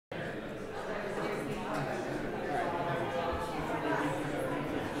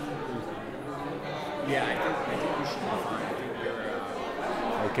Yeah, I think we should be fine. I think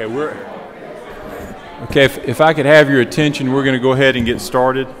Okay, okay. If I could have your attention, we're going to go ahead and get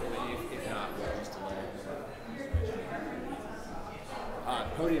started. if not, we'll just delay.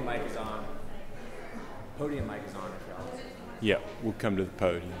 Podium mic is on. Podium mic is on. Yeah, we'll come to the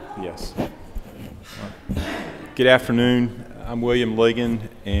podium. Yes. Good afternoon. I'm William Ligon,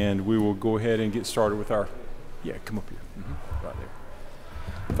 and we will go ahead and get started with our. Yeah, come up here. Right there.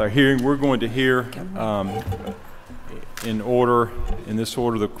 With our hearing, we're going to hear in this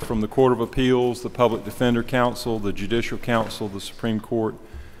order, from the Court of Appeals, the Public Defender Council, the Judicial Council, the Supreme Court,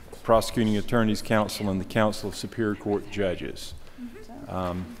 the Prosecuting Attorneys Council, and the Council of Superior Court Judges.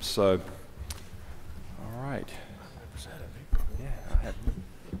 So, all right.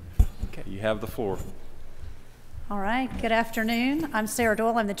 Okay, you have the floor. All right, good afternoon. I'm Sarah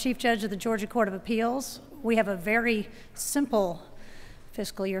Doyle. I'm the Chief Judge of the Georgia Court of Appeals. We have a very simple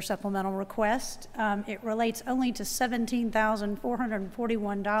fiscal year supplemental request. It relates only to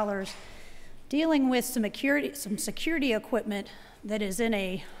 $17,441, dealing with some security equipment that is in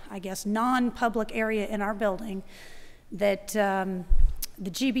a, I guess, non-public area in our building that the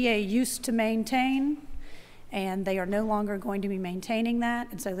GBA used to maintain, and they are no longer going to be maintaining that.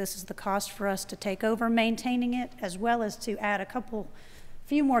 And so this is the cost for us to take over maintaining it, as well as to add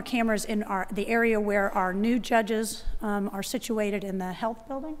few more cameras in the area where our new judges are situated in the health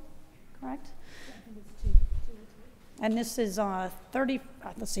building, correct? And this is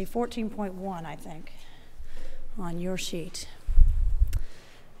 14.1, I think, on your sheet.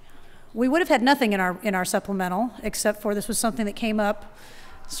 We would have had nothing in our supplemental, except for this was something that came up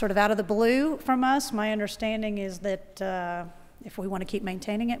sort of out of the blue from us. My understanding is that if we want to keep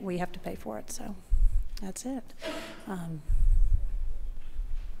maintaining it, we have to pay for it. So that's it. Okay.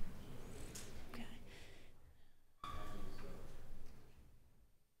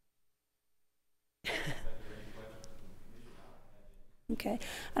 Okay,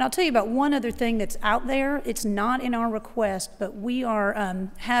 and I'll tell you about one other thing that's out there. It's not in our request, but we are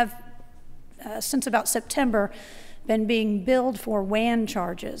since about September been being billed for WAN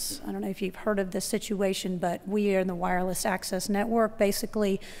charges. I don't know if you've heard of this situation, but we are in the wireless access network.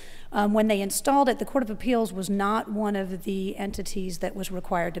 Basically, when they installed it, the Court of Appeals was not one of the entities that was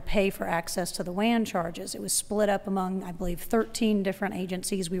required to pay for access to the WAN charges. It was split up among, I believe, 13 different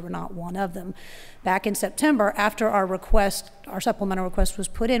agencies. We were not one of them. Back in September, after our supplemental request was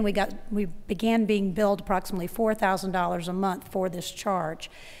put in, we began being billed approximately $4,000 a month for this charge.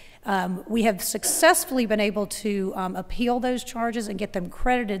 We have successfully been able to appeal those charges and get them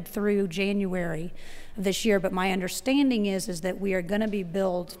credited through January of this year, but my understanding is that we are going to be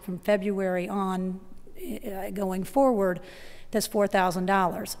billed from February on going forward this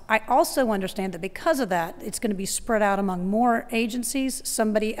 $4,000. I also understand that because of that, it's going to be spread out among more agencies.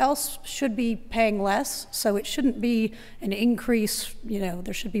 Somebody else should be paying less, so it shouldn't be an increase.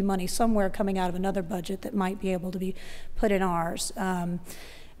 There should be money somewhere coming out of another budget that might be able to be put in ours.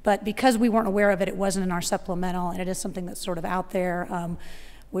 But because we weren't aware of it, it wasn't in our supplemental, and it is something that's sort of out there.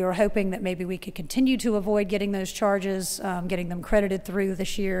 We were hoping that maybe we could continue to avoid getting those charges, getting them credited through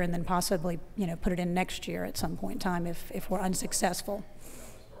this year, and then possibly, put it in next year at some point in time if we're unsuccessful.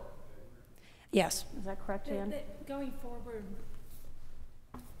 Yes, is that correct, Jan? Going forward.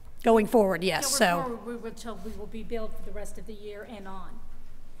 Going forward, yes. Forward, we were told we will be billed for the rest of the year and on.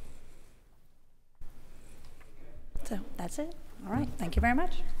 So that's it. All right, thank you very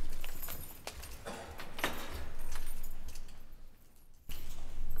much.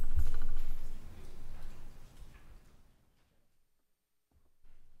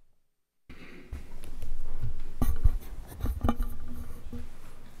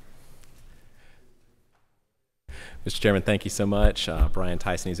 Mr. Chairman, thank you so much. Brian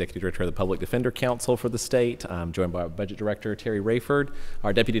Tyson, Executive Director of the Public Defender Council for the state. I'm joined by our Budget Director, Terry Rayford,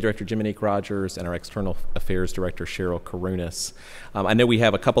 our Deputy Director, Jiminique Rogers, and our External Affairs Director, Cheryl Karunas. I know we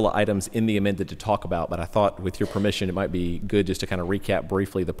have a couple of items in the amended to talk about, but I thought with your permission it might be good just to kind of recap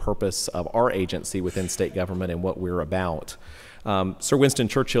briefly the purpose of our agency within state government and what we're about. Sir Winston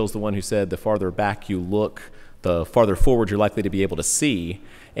Churchill is the one who said, the farther back you look, the farther forward you're likely to be able to see.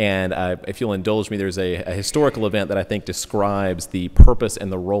 And if you'll indulge me, there's a historical event that I think describes the purpose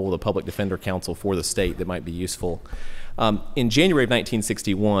and the role of the Public Defender Council for the state that might be useful. In January of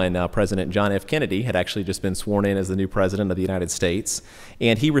 1961, President John F. Kennedy had actually just been sworn in as the new president of the United States,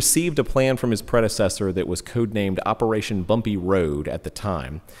 and he received a plan from his predecessor that was codenamed Operation Bumpy Road at the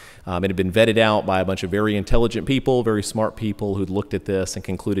time. It had been vetted out by a bunch of very intelligent people, very smart people who'd looked at this and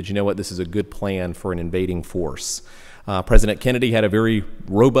concluded, you know what, this is a good plan for an invading force. President Kennedy had a very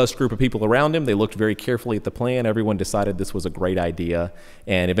robust group of people around him. They looked very carefully at the plan. Everyone decided this was a great idea,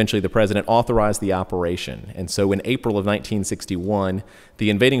 and eventually the president authorized the operation. And so in April of 1961, the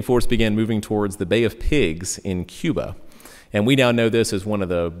invading force began moving towards the Bay of Pigs in Cuba. And we now know this as one of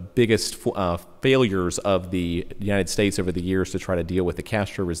the biggest failures of the United States over the years to try to deal with the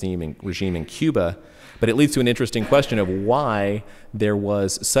Castro regime in Cuba. But it leads to an interesting question of why there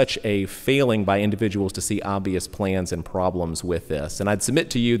was such a failing by individuals to see obvious plans and problems with this. And I'd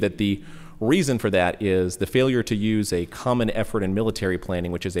submit to you that the reason for that is the failure to use a common effort in military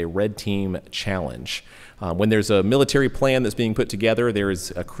planning, which is a red team challenge. When there's a military plan that's being put together, there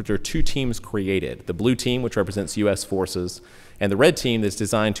are two teams created. The blue team, which represents U.S. forces, and the red team that's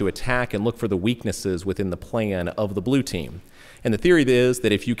designed to attack and look for the weaknesses within the plan of the blue team. And the theory is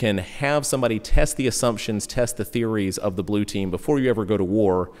that if you can have somebody test the assumptions, test the theories of the blue team before you ever go to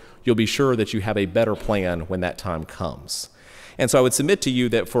war, you'll be sure that you have a better plan when that time comes. And so I would submit to you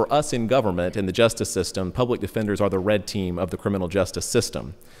that for us in government and the justice system, public defenders are the red team of the criminal justice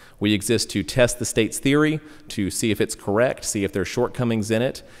system. We exist to test the state's theory, to see if it's correct, see if there are shortcomings in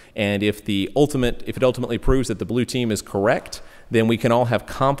it, and if it ultimately proves that the blue team is correct, then we can all have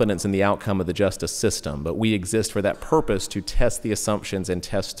confidence in the outcome of the justice system. But we exist for that purpose, to test the assumptions and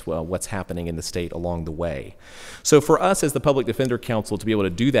test what's happening in the state along the way. So for us as the Public Defender Council to be able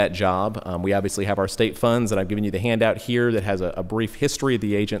to do that job, we obviously have our state funds, and I've given you the handout here that has a brief history of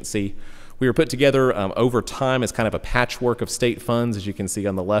the agency. We were put together over time as kind of a patchwork of state funds, as you can see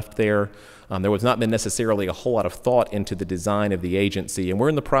on the left there. There has not been necessarily a whole lot of thought into the design of the agency, and we're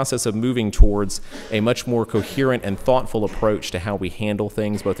in the process of moving towards a much more coherent and thoughtful approach to how we handle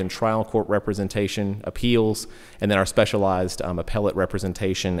things, both in trial court representation, appeals, and then our specialized appellate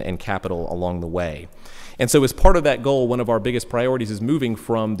representation and capital along the way. And so as part of that goal, one of our biggest priorities is moving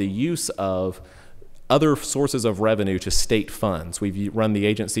from the use of other sources of revenue to state funds. We've run the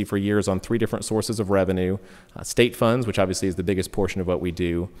agency for years on 3 different sources of revenue. State funds, which obviously is the biggest portion of what we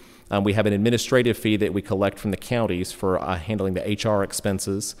do. We have an administrative fee that we collect from the counties for handling the HR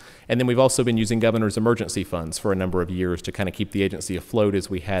expenses. And then we've also been using governor's emergency funds for a number of years to kind of keep the agency afloat as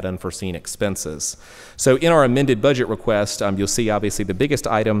we had unforeseen expenses. So in our amended budget request, you'll see obviously the biggest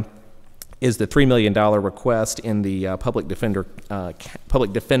item is the $3 million request in the Public Defenders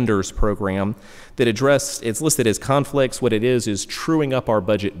program that it's listed as conflicts. What it is truing up our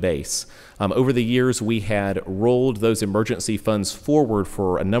budget base. Over the years, we had rolled those emergency funds forward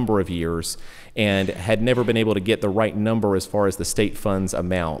for a number of years and had never been able to get the right number as far as the state funds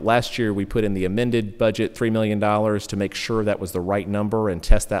amount. Last year, we put in the amended budget $3 million to make sure that was the right number and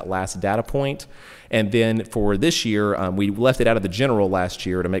test that last data point. And then for this year, we left it out of the general last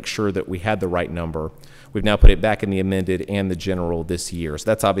year to make sure that we had the right number. We've now put it back in the amended and the general this year. So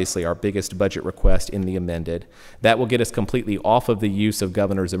that's obviously our biggest budget request in the amended. That will get us completely off of the use of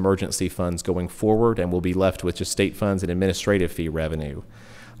governor's emergency funds going forward, and we'll be left with just state funds and administrative fee revenue.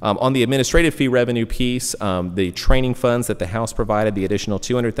 On the administrative fee revenue piece, the training funds that the House provided, the additional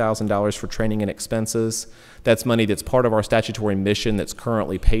 $200,000 for training and expenses, that's money that's part of our statutory mission that's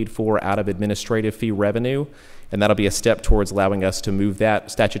currently paid for out of administrative fee revenue, and that'll be a step towards allowing us to move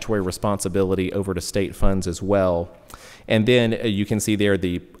that statutory responsibility over to state funds as well. And then you can see there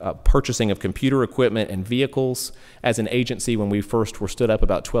the purchasing of computer equipment and vehicles. As an agency, when we first were stood up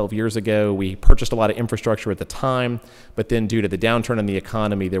about 12 years ago, we purchased a lot of infrastructure at the time, but then due to the downturn in the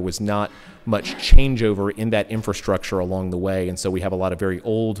economy, there was not much changeover in that infrastructure along the way. And so we have a lot of very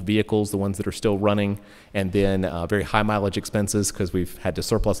old vehicles, the ones that are still running, and then very high mileage expenses because we've had to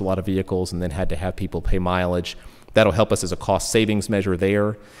surplus a lot of vehicles and then had to have people pay mileage. That'll help us as a cost savings measure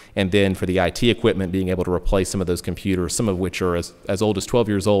there. And then for the IT equipment, being able to replace some of those computers, some of which are as old as 12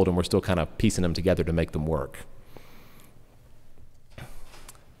 years old, and we're still kind of piecing them together to make them work.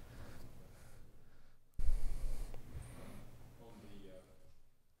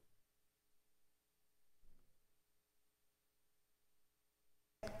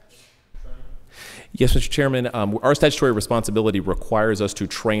 Yes, Mr. Chairman, our statutory responsibility requires us to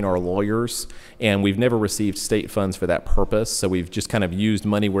train our lawyers, and we've never received state funds for that purpose, so we've just kind of used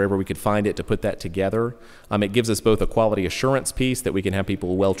money wherever we could find it to put that together. It gives us both a quality assurance piece that we can have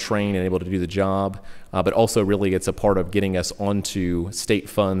people well-trained and able to do the job, but also really it's a part of getting us onto state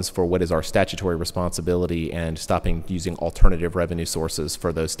funds for what is our statutory responsibility and stopping using alternative revenue sources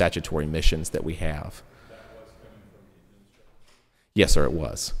for those statutory missions that we have. Yes, sir, it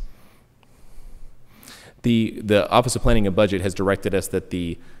was. The Office of Planning and Budget has directed us that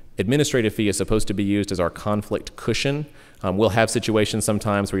the administrative fee is supposed to be used as our conflict cushion. We'll have situations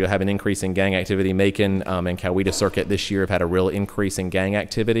sometimes where you'll have an increase in gang activity. Macon and Coweta Circuit this year have had a real increase in gang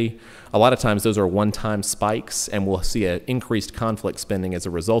activity. A lot of times those are one-time spikes, and we'll see an increased conflict spending as a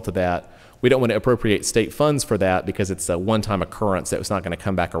result of that. We don't want to appropriate state funds for that because it's a one-time occurrence that was not going to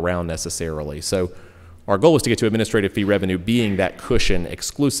come back around necessarily. So our goal is to get to administrative fee revenue being that cushion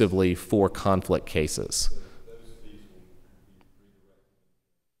exclusively for conflict cases.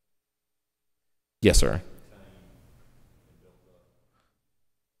 Yes, sir.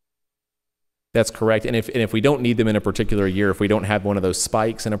 That's correct. And if we don't need them in a particular year, if we don't have one of those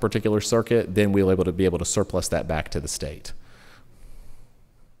spikes in a particular circuit, then we'll be able to surplus that back to the state.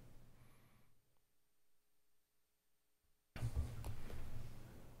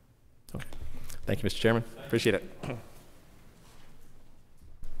 Okay. Thank you, Mr. Chairman. Appreciate it.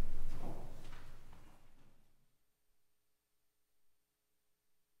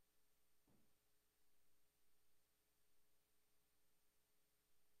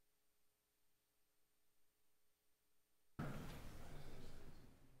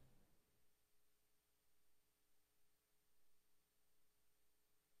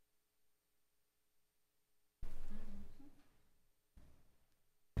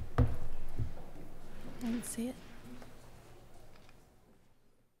 I didn't see it.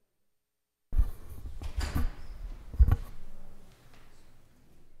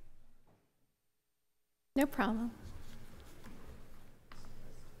 No problem.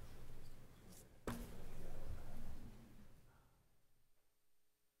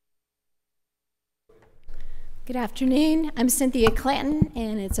 Good afternoon. I'm Cynthia Clanton,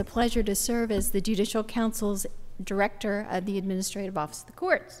 and it's a pleasure to serve as the Judicial Council's Director of the Administrative Office of the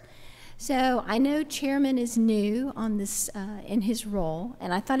Courts. So I know Chairman is new on this in his role,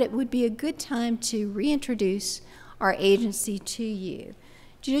 and I thought it would be a good time to reintroduce our agency to you.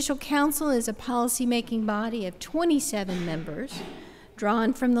 Judicial Council is a policy-making body of 27 members,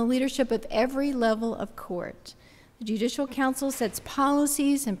 drawn from the leadership of every level of court. The Judicial Council sets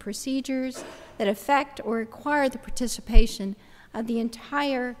policies and procedures that affect or require the participation of the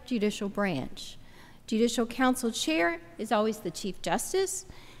entire judicial branch. Judicial Council Chair is always the Chief Justice,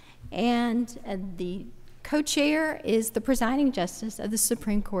 and the co-chair is the presiding justice of the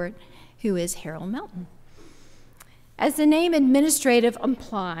Supreme Court, who is Harold Melton. As the name administrative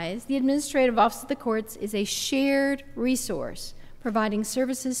implies, the Administrative Office of the Courts is a shared resource providing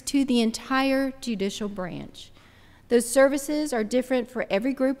services to the entire judicial branch. Those services are different for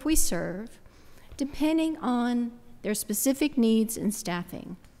every group we serve, depending on their specific needs and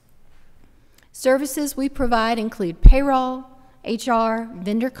staffing. Services we provide include payroll, HR,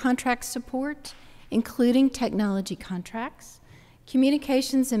 vendor contract support, including technology contracts,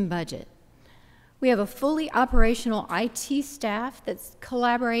 communications, and budget. We have a fully operational IT staff that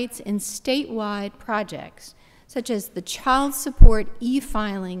collaborates in statewide projects, such as the child support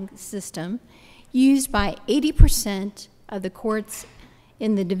e-filing system used by 80% of the courts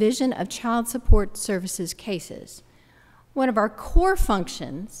in the Division of Child Support Services cases. One of our core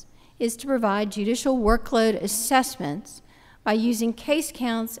functions is to provide judicial workload assessments by using case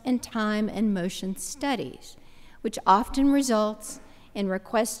counts and time and motion studies, which often results in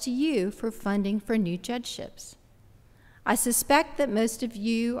requests to you for funding for new judgeships. I suspect that most of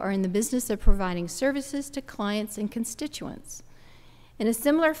you are in the business of providing services to clients and constituents. In a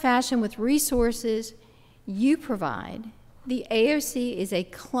similar fashion with resources you provide, the AOC is a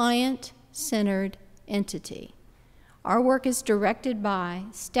client-centered entity. Our work is directed by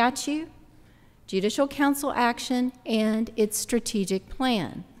statute, Judicial Council action, and its strategic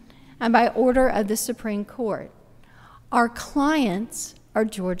plan, and by order of the Supreme Court. Our clients are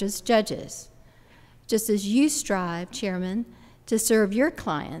Georgia's judges, just as you strive, Chairman, to serve your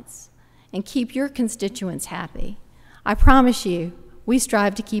clients and keep your constituents happy. I promise you, we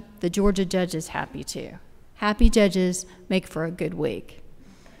strive to keep the Georgia judges happy too. Happy judges make for a good week.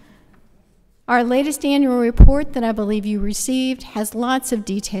 Our latest annual report that I believe you received has lots of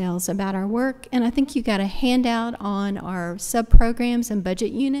details about our work, and I think you got a handout on our sub-programs and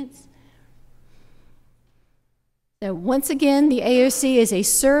budget units. So once again, the AOC is a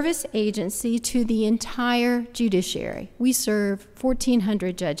service agency to the entire judiciary. We serve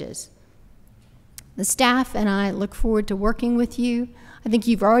 1,400 judges. The staff and I look forward to working with you. I think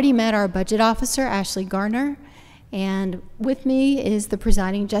you've already met our budget officer, Ashley Garner, and with me is the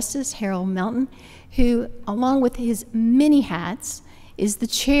presiding justice, Harold Melton, who, along with his many hats, is the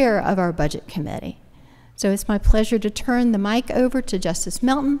chair of our budget committee. So it's my pleasure to turn the mic over to Justice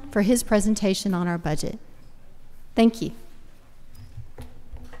Melton for his presentation on our budget. Thank you.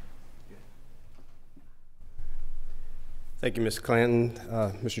 Thank you, Mr. Clanton.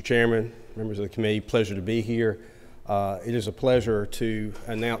 Mr. Chairman, members of the committee, pleasure to be here. It is a pleasure to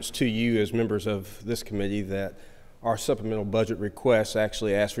announce to you as members of this committee that our supplemental budget requests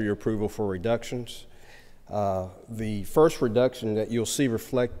actually ask for your approval for reductions. The first reduction that you'll see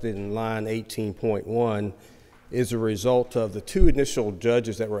reflected in line 18.1 is a result of the two initial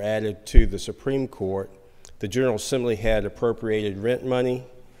judges that were added to the Supreme Court. The General Assembly had appropriated rent money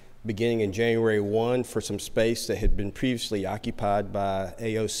beginning in January 1 for some space that had been previously occupied by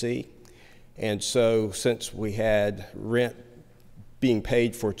AOC. And so since we had rent being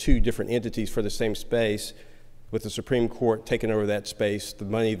paid for two different entities for the same space, with the Supreme Court taking over that space, the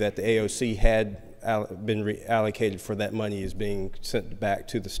money that the AOC had been allocated for that money is being sent back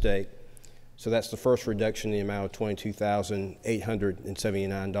to the state. So that's the first reduction in the amount of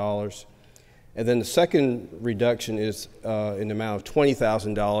 $22,879. And then the second reduction is in the amount of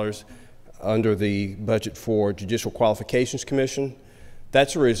 $20,000 under the budget for Judicial Qualifications Commission.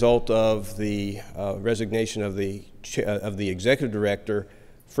 That's a result of the resignation of the executive director,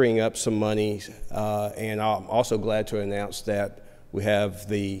 freeing up some money. And I'm also glad to announce that we have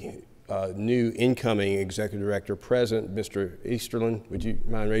the new incoming executive director present, Mr. Easterlin. Would you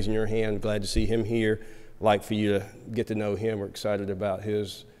mind raising your hand? Glad to see him here. I'd like for you to get to know him. We're excited about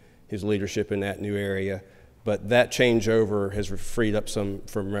his leadership in that new area. But that changeover has freed up some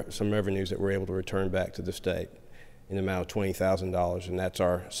revenues that we're able to return back to the state in the amount of $20,000, and that's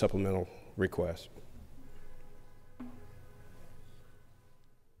our supplemental request.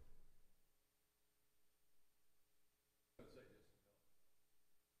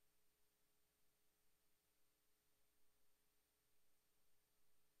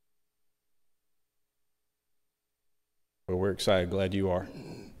 Well, we're excited. Glad you are.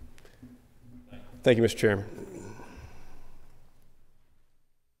 Thank you, Mr. Chairman.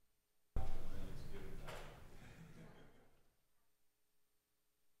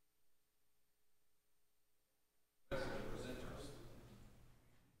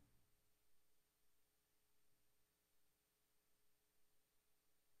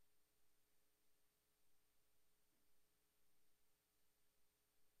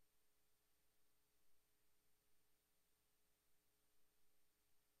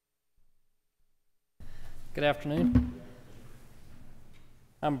 Good afternoon.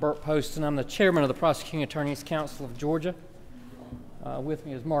 I'm Burt Poston. I'm the chairman of the Prosecuting Attorneys Council of Georgia. With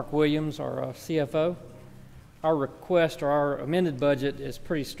me is Mark Williams, our CFO. Our request, or our amended budget, is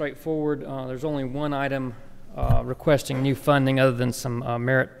pretty straightforward. There's only one item requesting new funding other than some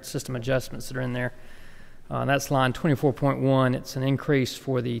merit system adjustments that are in there. That's line 24.1. It's an increase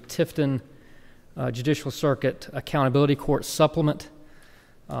for the Tifton Judicial Circuit Accountability Court supplement.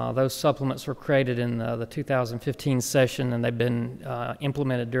 Those supplements were created in the 2015 session, and they've been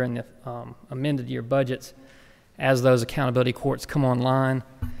implemented during the amended year budgets as those accountability courts come online.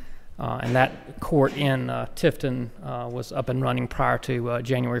 And that court in Tifton was up and running prior to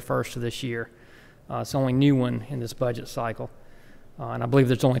January 1st of this year. It's the only new one in this budget cycle. And I believe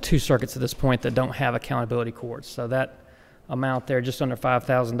there's only two circuits at this point that don't have accountability courts. So that amount there, just under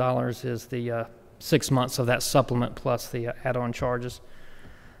 $5,000, is the 6 months of that supplement plus the add-on charges.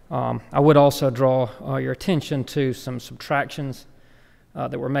 I would also draw your attention to some subtractions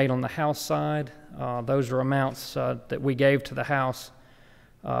that were made on the House side. Those are amounts that we gave to the House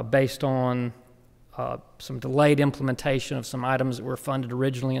based on some delayed implementation of some items that were funded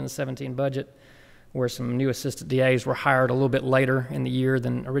originally in the 17 budget, where some new assistant DAs were hired a little bit later in the year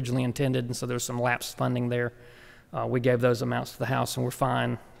than originally intended, and so there was some lapsed funding there. We gave those amounts to the House, and we're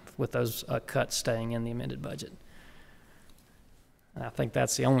fine with those cuts staying in the amended budget. I think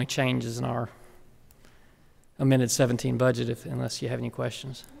that's the only changes in our amended 17 budget, unless you have any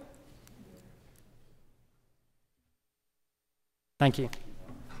questions. Thank you.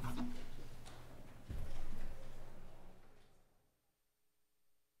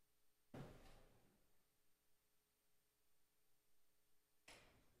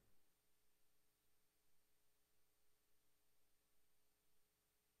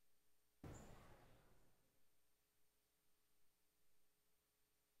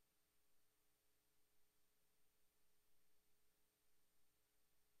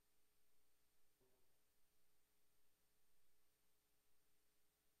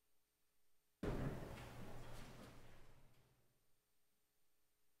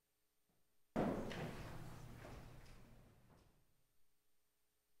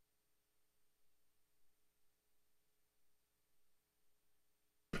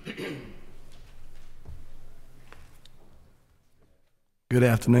 Good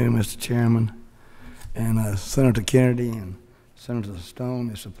afternoon, Mr. Chairman, and Senator Kennedy and Senator Stone.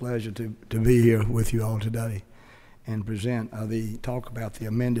 It's a pleasure to be here with you all today. and talk about the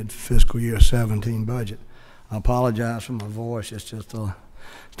amended fiscal year 17 budget. I apologize for my voice. It's just the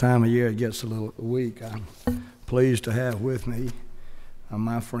time of year it gets a little weak. I'm pleased to have with me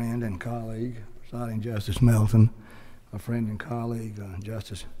my friend and colleague, Presiding Justice Melton, a friend and colleague,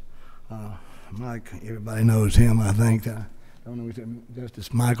 Justice Mike. Everybody knows him, I think.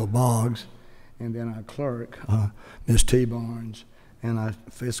 Justice Michael Boggs, and then our clerk, Ms. T. Barnes, and our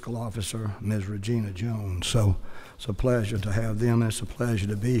fiscal officer, Ms. Regina Jones. So it's a pleasure to have them, and it's a pleasure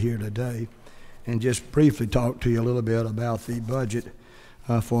to be here today and just briefly talk to you a little bit about the budget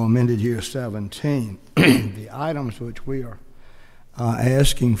for amended year 17. The items which we are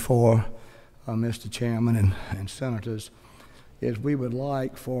asking for, Mr. Chairman and Senators, is we would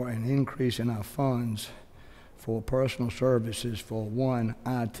like for an increase in our funds for personal services for one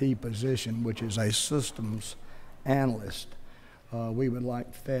IT position, which is a systems analyst. We would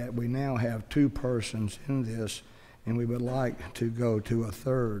like that. We now have 2 persons in this, and we would like to go to a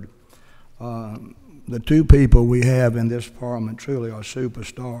third. The 2 people we have in this department truly are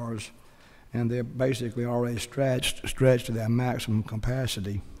superstars, and they're basically already stretched to their maximum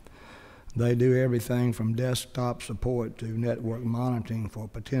capacity. They do everything from desktop support to network monitoring for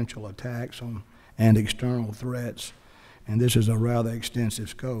potential attacks and external threats, and this is a rather extensive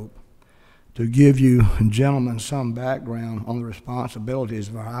scope. To give you gentlemen some background on the responsibilities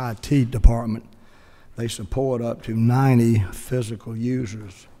of our IT department, they support up to 90 physical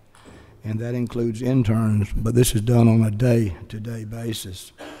users, and that includes interns, but this is done on a day-to-day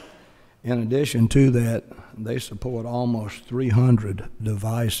basis. In addition to that, they support almost 300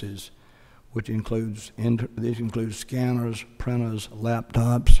 devices, which includes scanners, printers,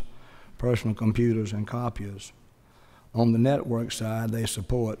 laptops, personal computers, and copiers. On the network side, they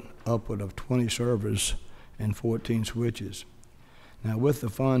support upward of 20 servers and 14 switches. Now, with the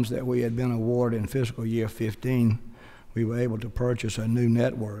funds that we had been awarded in fiscal year 15, we were able to purchase a new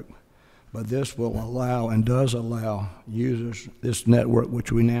network, but this will allow and does allow users, this network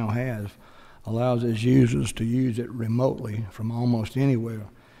which we now have, allows its users to use it remotely from almost anywhere,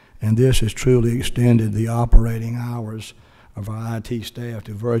 and this has truly extended the operating hours of our IT staff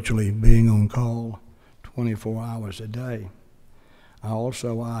to virtually being on call 24 hours a day.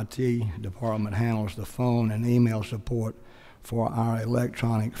 Also, our IT department handles the phone and email support for our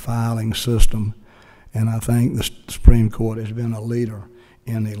electronic filing system, and I think the Supreme Court has been a leader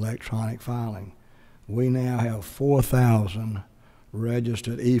in electronic filing. We now have 4,000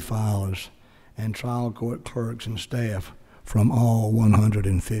 registered e-filers and trial court clerks and staff from all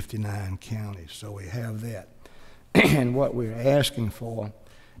 159 counties, so we have that. And what we're asking for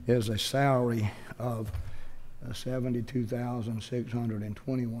is a salary of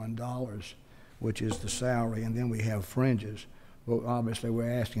 $72,621, which is the salary, and then we have fringes. Well, obviously,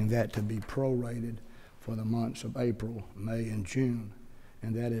 we're asking that to be prorated for the months of April, May, and June,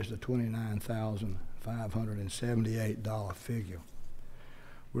 and that is the $29,578 figure.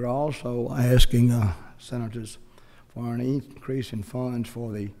 We're also asking senators for an increase in funds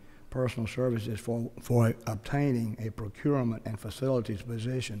for the personal services for obtaining a procurement and facilities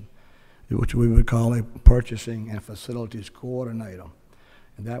position, which we would call a purchasing and facilities coordinator.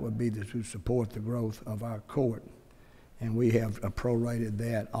 And that would be to support the growth of our court. And we have prorated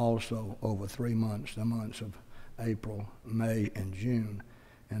that also over 3 months, the months of April, May, and June.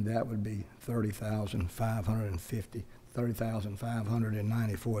 And that would be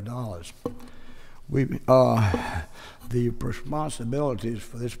 $30,594. The responsibilities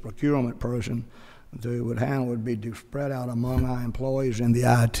for this procurement person would be to spread out among our employees in the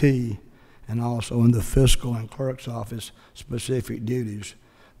IT and also in the fiscal and clerk's office specific duties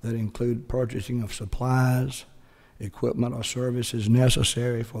that include purchasing of supplies, equipment or services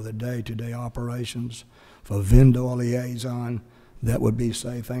necessary for the day-to-day operations, for vendor liaison, that would be,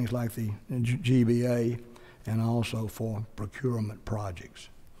 say, things like the GBA, and also for procurement projects.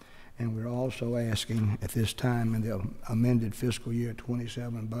 And we're also asking at this time in the amended fiscal year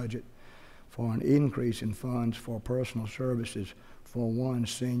 27 budget for an increase in funds for personal services for one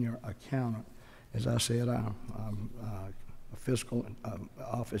senior accountant. As I said, our fiscal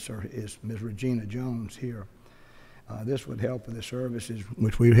officer is Ms. Regina Jones here. This would help with the services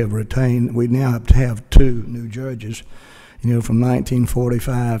which we have retained. We now have to have 2 new judges. You know, from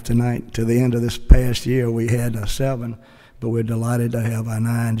 1945 to the end of this past year, we had 7. But we're delighted to have our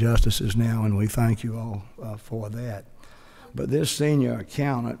 9 justices now, and we thank you all for that. But this senior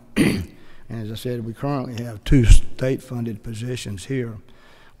accountant, and as I said, we currently have 2 state-funded positions here,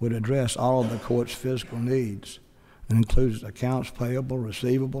 would address all of the court's fiscal needs. It includes accounts payable,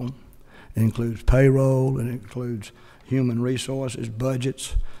 receivable, it includes payroll, it includes human resources,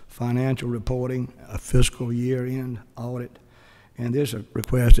 budgets, financial reporting, a fiscal year-end audit. And this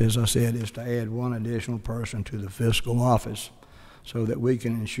request, as I said, is to add one additional person to the fiscal office so that we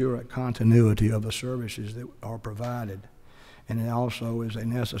can ensure a continuity of the services that are provided. And it also is a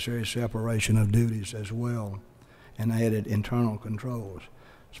necessary separation of duties as well, and added internal controls.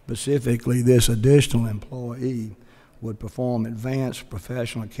 Specifically, this additional employee would perform advanced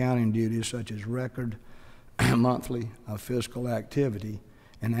professional accounting duties such as record monthly fiscal activity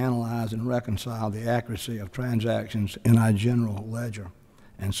and analyze and reconcile the accuracy of transactions in our general ledger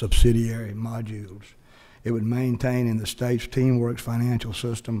and subsidiary modules. It would maintain in the state's TeamWorks financial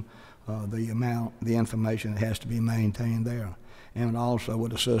system the information that has to be maintained there, and also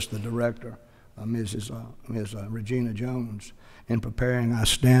would assist the director, Ms. Regina Jones, in preparing our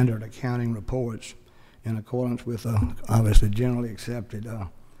standard accounting reports in accordance with obviously generally accepted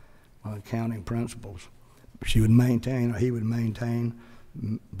accounting principles. She would maintain, or he would maintain,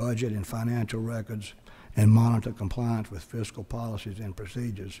 budget and financial records and monitor compliance with fiscal policies and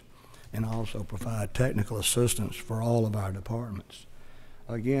procedures, and also provide technical assistance for all of our departments.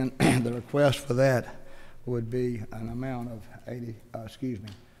 Again, the request for that would be an amount of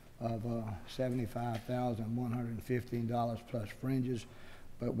 $75,115 plus fringes,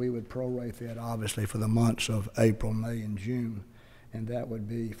 but we would prorate that obviously for the months of April, May, and June, and that would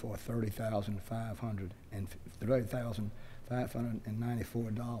be for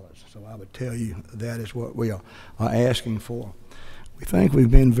 $30,594. So I would tell you that is what we are asking for. We think we've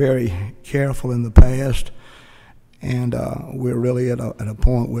been very careful in the past, and we're really at a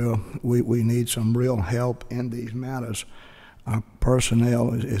point where we need some real help in these matters. Our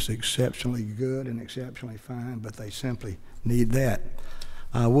personnel is exceptionally good and exceptionally fine, but they simply need that.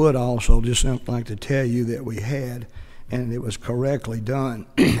 I would also just like to tell you that we had, and it was correctly done,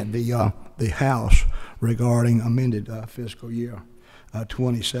 the House regarding amended fiscal year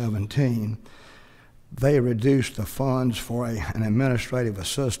 2017. They reduced the funds for an administrative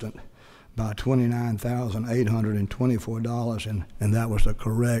assistant by $29,824, and that was the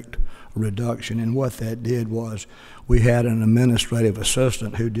correct reduction. And what that did was we had an administrative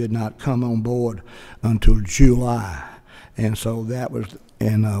assistant who did not come on board until July, and so that was,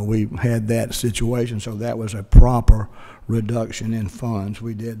 and we had that situation, so that was a proper reduction in funds.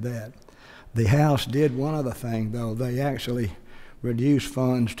 We did that. The House did one other thing, though. They actually reduced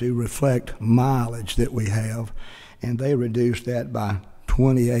funds to reflect mileage that we have, and they reduced that by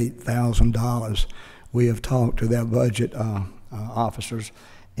 $28,000. We have talked to their budget officers,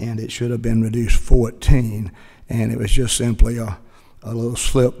 and it should have been reduced 14, and it was just simply a little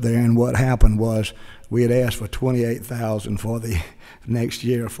slip there. And what happened was we had asked for $28,000 for the next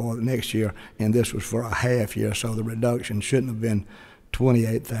year, and this was for a half year, so the reduction shouldn't have been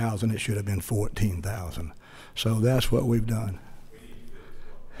 $28,000, it should have been $14,000. So that's what we've done.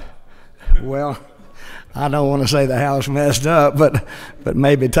 Well, I don't want to say the House messed up, but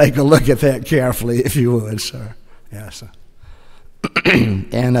maybe take a look at that carefully, if you would, sir. Yes, sir.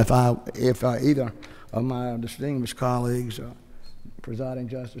 And if either of my distinguished colleagues, Presiding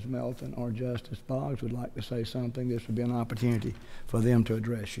Justice Melton or Justice Boggs, would like to say something, this would be an opportunity for them to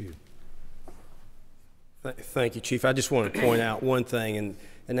address you. Thank you, Chief. I just want to point out one thing,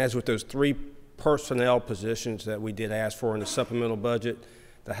 and that's with those 3 personnel positions that we did ask for in the supplemental budget.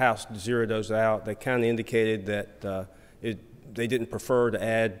 The House zeroed those out. They kind of indicated that they didn't prefer to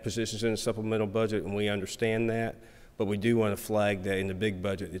add positions in the supplemental budget, and we understand that, but we do want to flag that in the big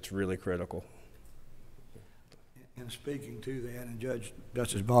budget it's really critical. And speaking to that, and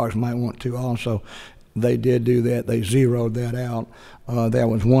Justice Boggs might want to also, they did do that. They zeroed that out. There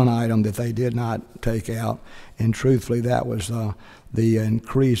was one item that they did not take out, and truthfully that was the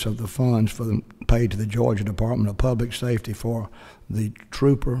increase of the funds paid to the Georgia Department of Public Safety for the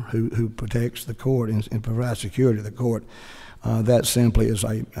trooper who protects the court and provides security to the court. That simply is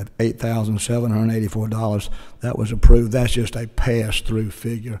 $8,784. That was approved. That's just a pass-through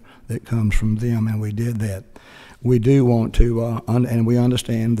figure that comes from them, and we did that. We do want to, and we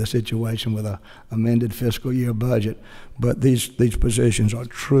understand the situation with an amended fiscal year budget, but these positions are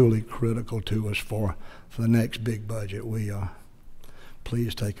truly critical to us for the next big budget.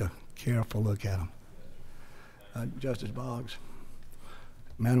 Please take a careful look at them. Justice Boggs.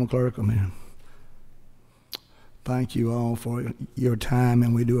 Madam Clerk, thank you all for your time,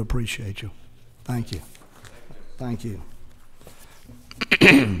 and we do appreciate you. Thank you. Thank you.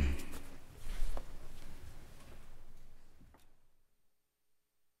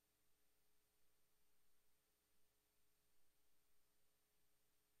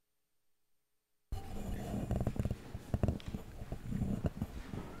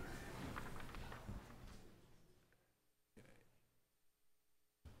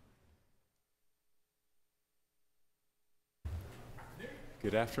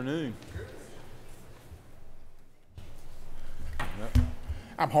 Good afternoon.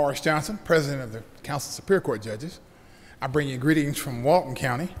 I'm Horace Johnson, President of the Council of Superior Court Judges. I bring you greetings from Walton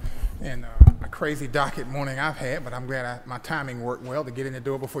County and a crazy docket morning I've had, but I'm glad my timing worked well to get in the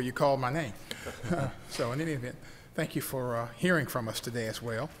door before you called my name. So in any event, thank you for hearing from us today as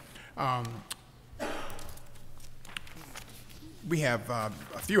well. We have a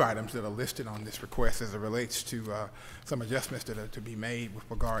few items that are listed on this request as it relates to some adjustments that are to be made with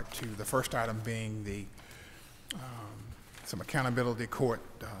regard to the first item being the some accountability court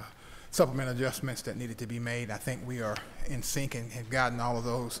supplemental adjustments that needed to be made. I think we are in sync and have gotten all of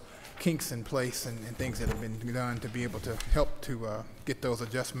those kinks in place and things that have been done to be able to help to get those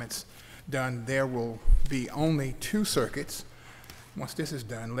adjustments done. There will be only 2 circuits, once this is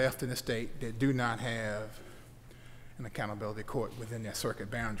done, left in the state that do not have an accountability court within their circuit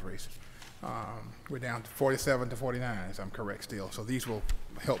boundaries. We're down to 47 to 49, as I'm correct still. So these will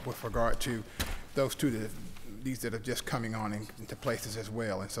help with regard to those 2 these that are just coming on into places as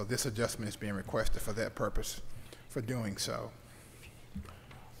well. And so this adjustment is being requested for that purpose, for doing so.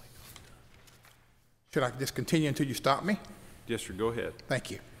 Should I just continue until you stop me? Yes, sir, go ahead.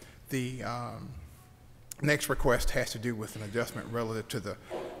 Thank you. The next request has to do with an adjustment relative to the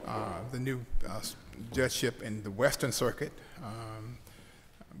new judgeship in the Western Circuit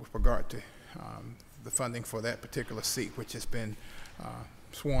with regard to the funding for that particular seat, which has been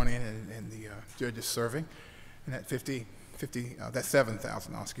sworn in and the judges serving. And that that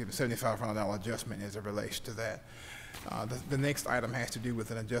 $7,000, excuse me, $7,500 adjustment as it relates to that. The next item has to do with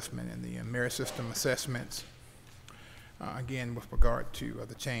an adjustment in the merit system assessments. Again, with regard to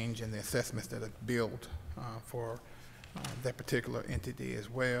the change in the assessments that are billed for that particular entity as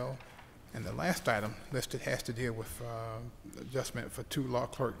well. And the last item listed has to deal with adjustment for 2 law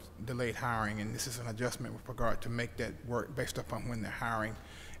clerks delayed hiring, and this is an adjustment with regard to make that work based upon when the hiring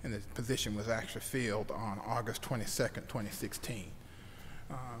and the position was actually filled on August 22nd, 2016.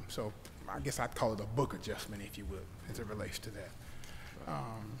 So I guess I'd call it a book adjustment, if you would, as it relates to that.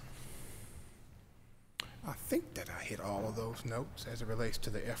 I think that I hit all of those notes as it relates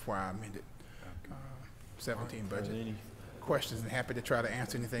to the FY amended 17 budget. Any questions? And happy to try to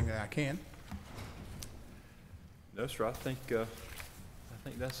answer anything that I can. No, sir, I think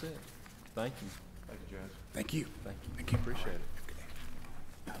that's it. Thank you. Thank you, Judge. Thank you. Thank you. Thank you. Appreciate it.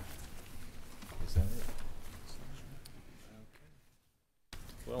 Is that it?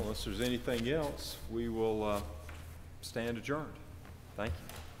 Well, unless there's anything else, we will stand adjourned. Thank you.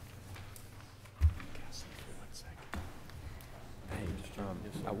 Hey,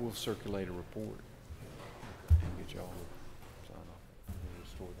 I will circulate a report and get y'all to sign off and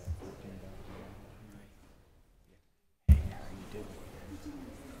restore that $14,000. Hey, how are you doing?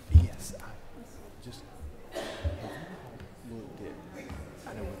 Yes, I just have you looked at,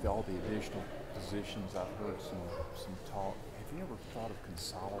 I know with all the additional positions, I've heard some talk. Have you ever thought of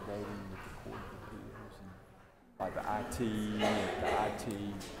consolidating with the Court of Appeals and like the IT,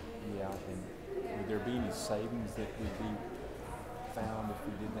 yeah, and would there be any savings that would be found if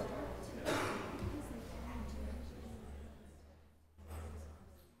we did that?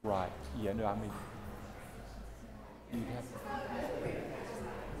 Right. Yeah, no, I mean, you'd have